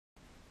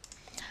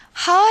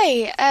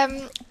Hi,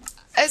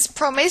 as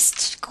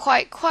promised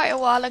quite a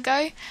while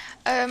ago,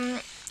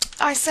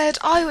 I said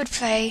I would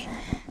play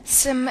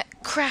some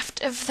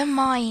Craft of the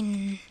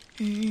Minus.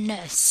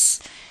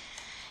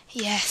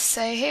 Yes,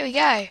 so here we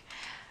go.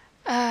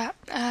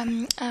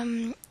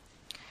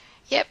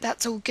 Yep,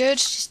 that's all good.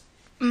 Just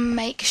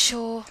make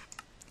sure.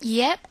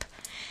 Yep.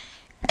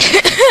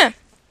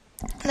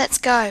 Let's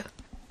go.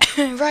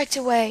 Right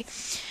away.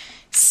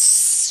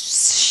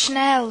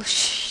 Schnell.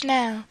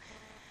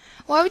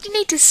 Why would you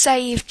need to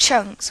save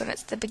chunks when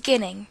it's the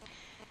beginning?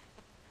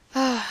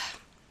 Looks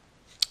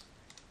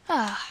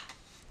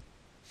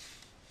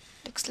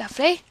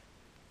lovely.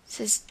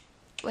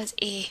 Where's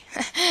E?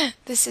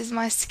 This is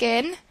my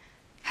skin.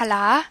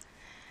 Hello.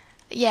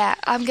 Yeah,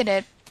 I'm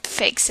gonna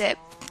fix it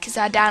because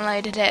I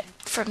downloaded it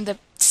from the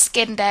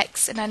skin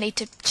decks and I need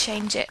to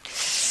change it.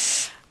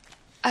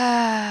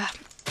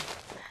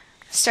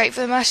 Straight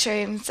for the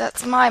mushrooms.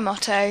 That's my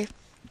motto.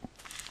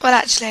 Well,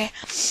 actually,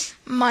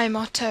 my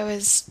motto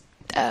is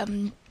I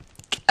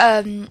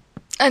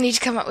need to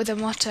come up with a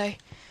motto.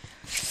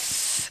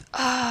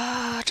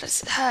 It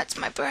just hurts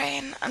my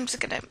brain. I'm just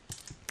gonna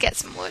get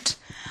some wood.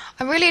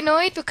 I'm really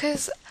annoyed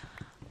because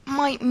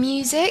my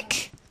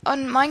music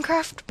on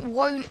Minecraft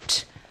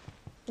won't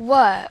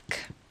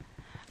work.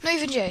 I'm not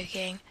even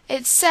joking.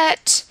 It's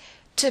set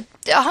to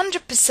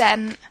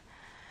 100%.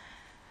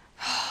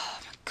 Oh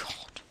my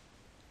god.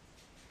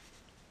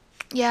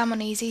 Yeah, I'm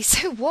on easy.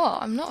 So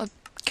what? I'm not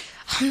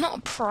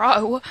a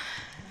pro.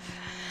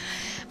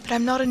 But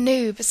I'm not a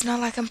noob. It's not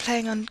like I'm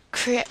playing on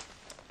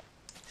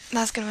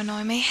That's going to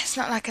annoy me. It's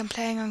not like I'm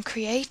playing on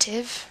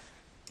creative.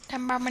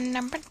 What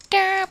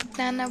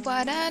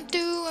I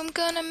do, I'm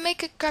gonna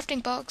make a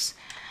crafting box.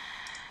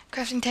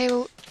 Crafting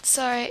table.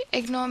 Sorry,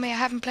 ignore me. I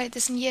haven't played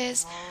this in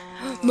years.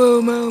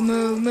 Moo.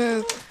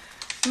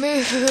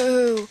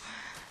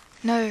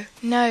 No,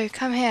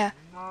 come here.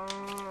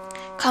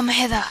 Come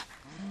hither.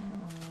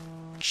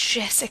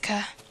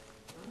 Jessica.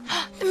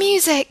 The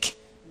music!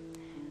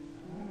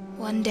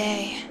 One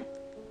day,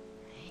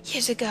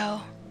 years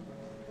ago,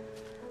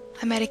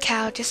 I met a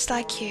cow just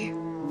like you,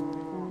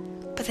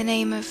 by the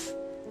name of,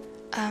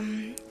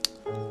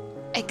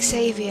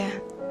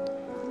 Xavier.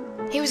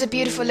 He was a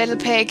beautiful little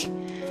pig,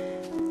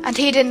 and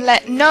he didn't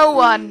let no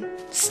one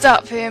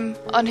stop him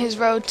on his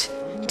road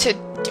to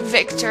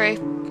victory.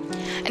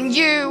 And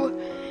you,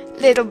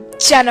 little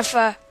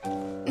Jessica,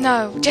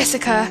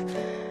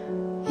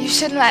 you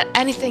shouldn't let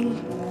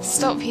anything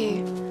stop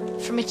you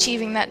from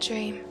achieving that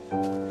dream.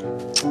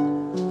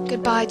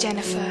 Goodbye,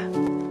 Jennifer.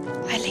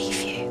 I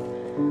leave you.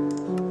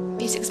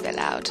 Music's a bit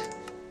loud.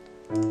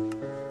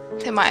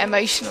 They're my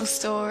emotional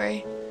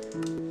story.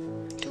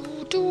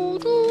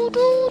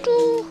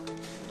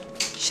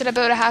 Should I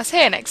build a house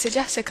here next to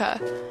Jessica?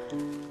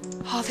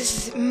 Oh,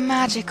 this is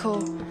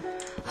magical.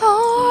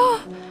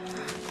 Oh,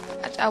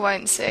 I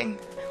won't sing.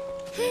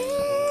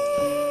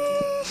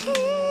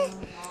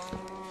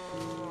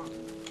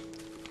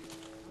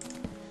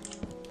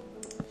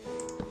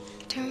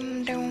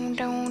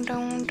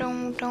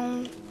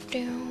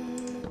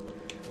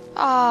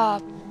 Ah,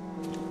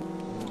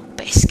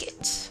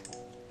 biscuits.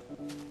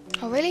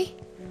 Oh, really?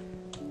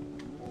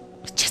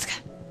 Jessica.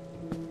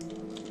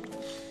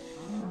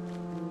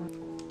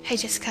 Hey,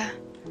 Jessica.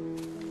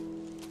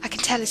 I can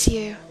tell it's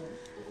you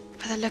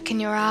by the look in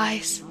your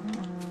eyes.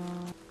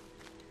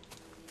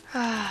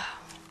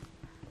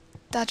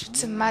 That's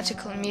some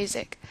magical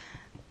music.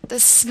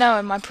 There's snow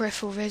in my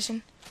peripheral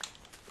vision.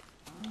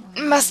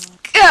 Must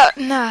go.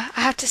 No,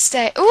 I have to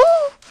stay.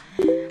 Ooh!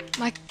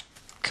 My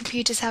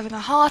computer's having a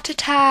heart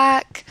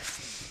attack.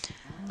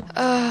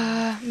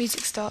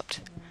 Music stopped.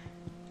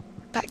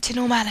 Back to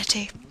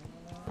normality.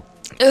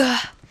 You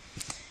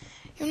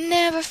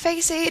never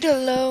face it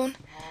alone.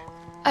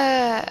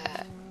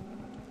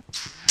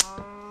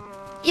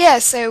 Yeah,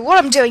 so what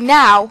I'm doing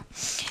now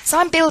is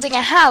I'm building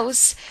a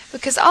house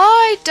because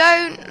I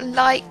don't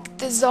like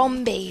the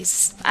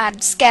zombies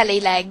and skelly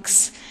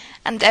legs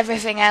and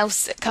everything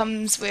else that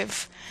comes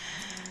with...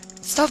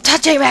 Stop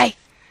touching me!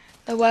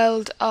 The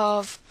world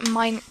of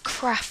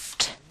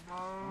Minecraft.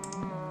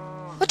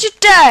 What you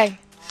doing?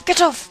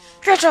 Get off!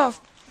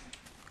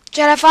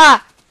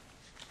 Jennifer!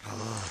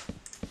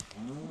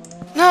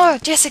 No,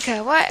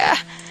 Jessica, why?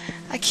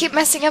 I keep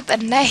messing up their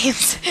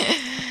names.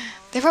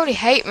 They probably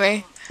hate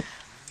me.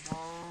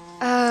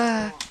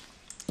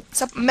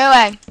 Stop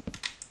mooing.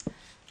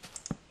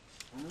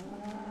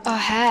 Oh,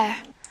 hair.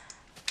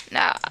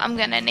 No, I'm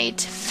gonna need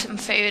some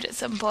food at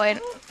some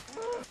point.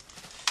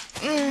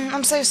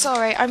 I'm so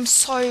sorry. I'm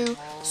so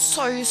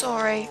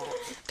sorry.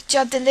 But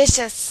you're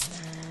delicious.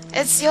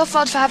 It's your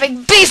fault for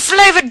having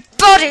beef-flavoured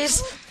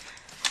bodies.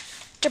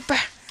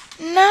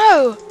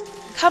 No.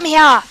 Come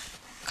here.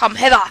 Come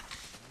hither.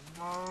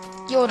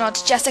 You're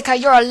not Jessica.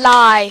 You're a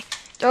lie.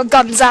 You're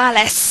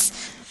Gonzalez.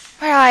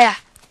 Where are you?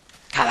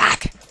 Come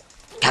back.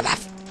 Come back.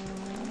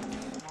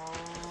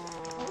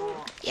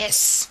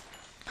 Yes.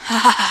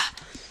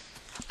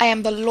 I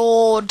am the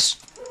Lord.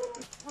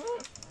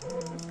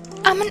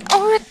 I'm an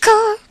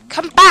oracle.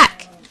 Come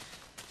back.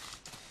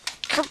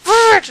 Come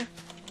forward.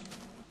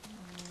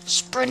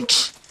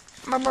 Sprint.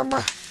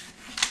 Mattering.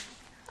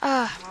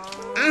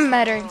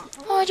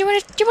 Oh, do you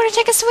want to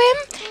take a swim?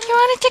 You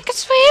want to take a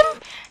swim?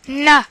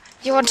 Nah,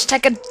 you want to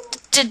take a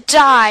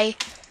die.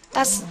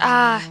 That's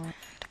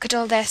look at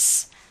all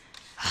this.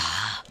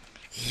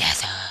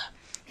 Leather.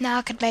 Now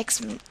I could make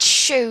some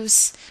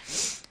shoes.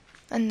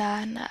 And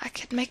then I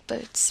could make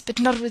boots, but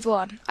not with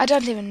one. I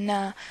don't even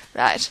know.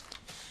 Right.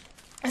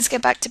 Let's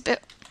get back to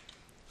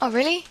Oh,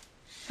 really?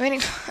 Really?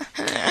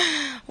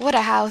 What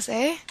a house,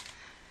 eh?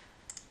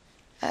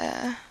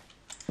 Well,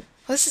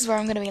 this is where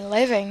I'm going to be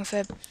living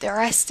for the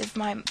rest of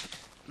my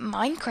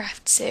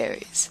Minecraft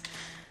series.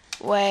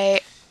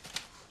 Wait.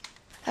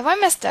 Have I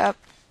messed up?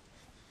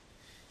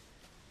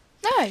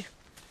 No.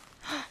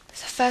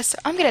 It's the first...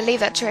 I'm going to leave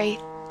that tree.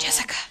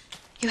 Jessica,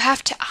 you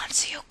have to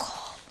answer your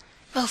call.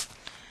 Move.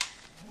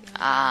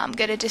 I'm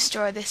going to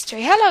destroy this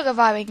tree. How long have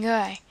I been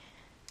going?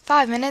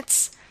 5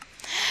 minutes?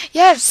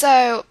 Yeah,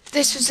 so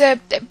this was the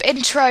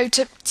intro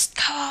to...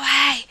 Go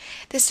away!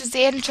 This was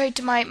the intro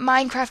to my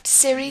Minecraft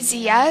series,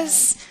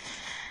 yes?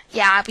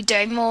 Yeah, I'll be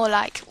doing more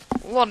like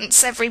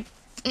once every,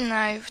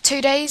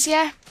 2 days,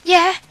 yeah?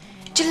 Yeah?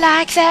 Do you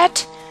like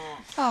that?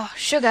 Oh,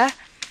 sugar.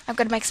 I'm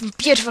going to make some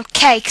beautiful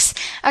cakes.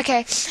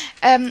 Okay,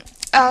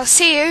 I'll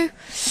see you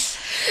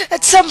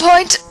at some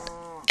point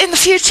in the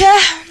future.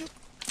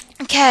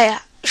 Okay,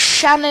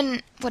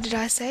 Shannon... What did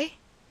I say?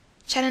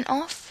 Shannon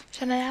off?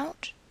 Shannon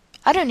out?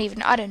 I don't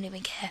even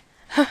care.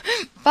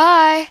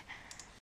 Bye!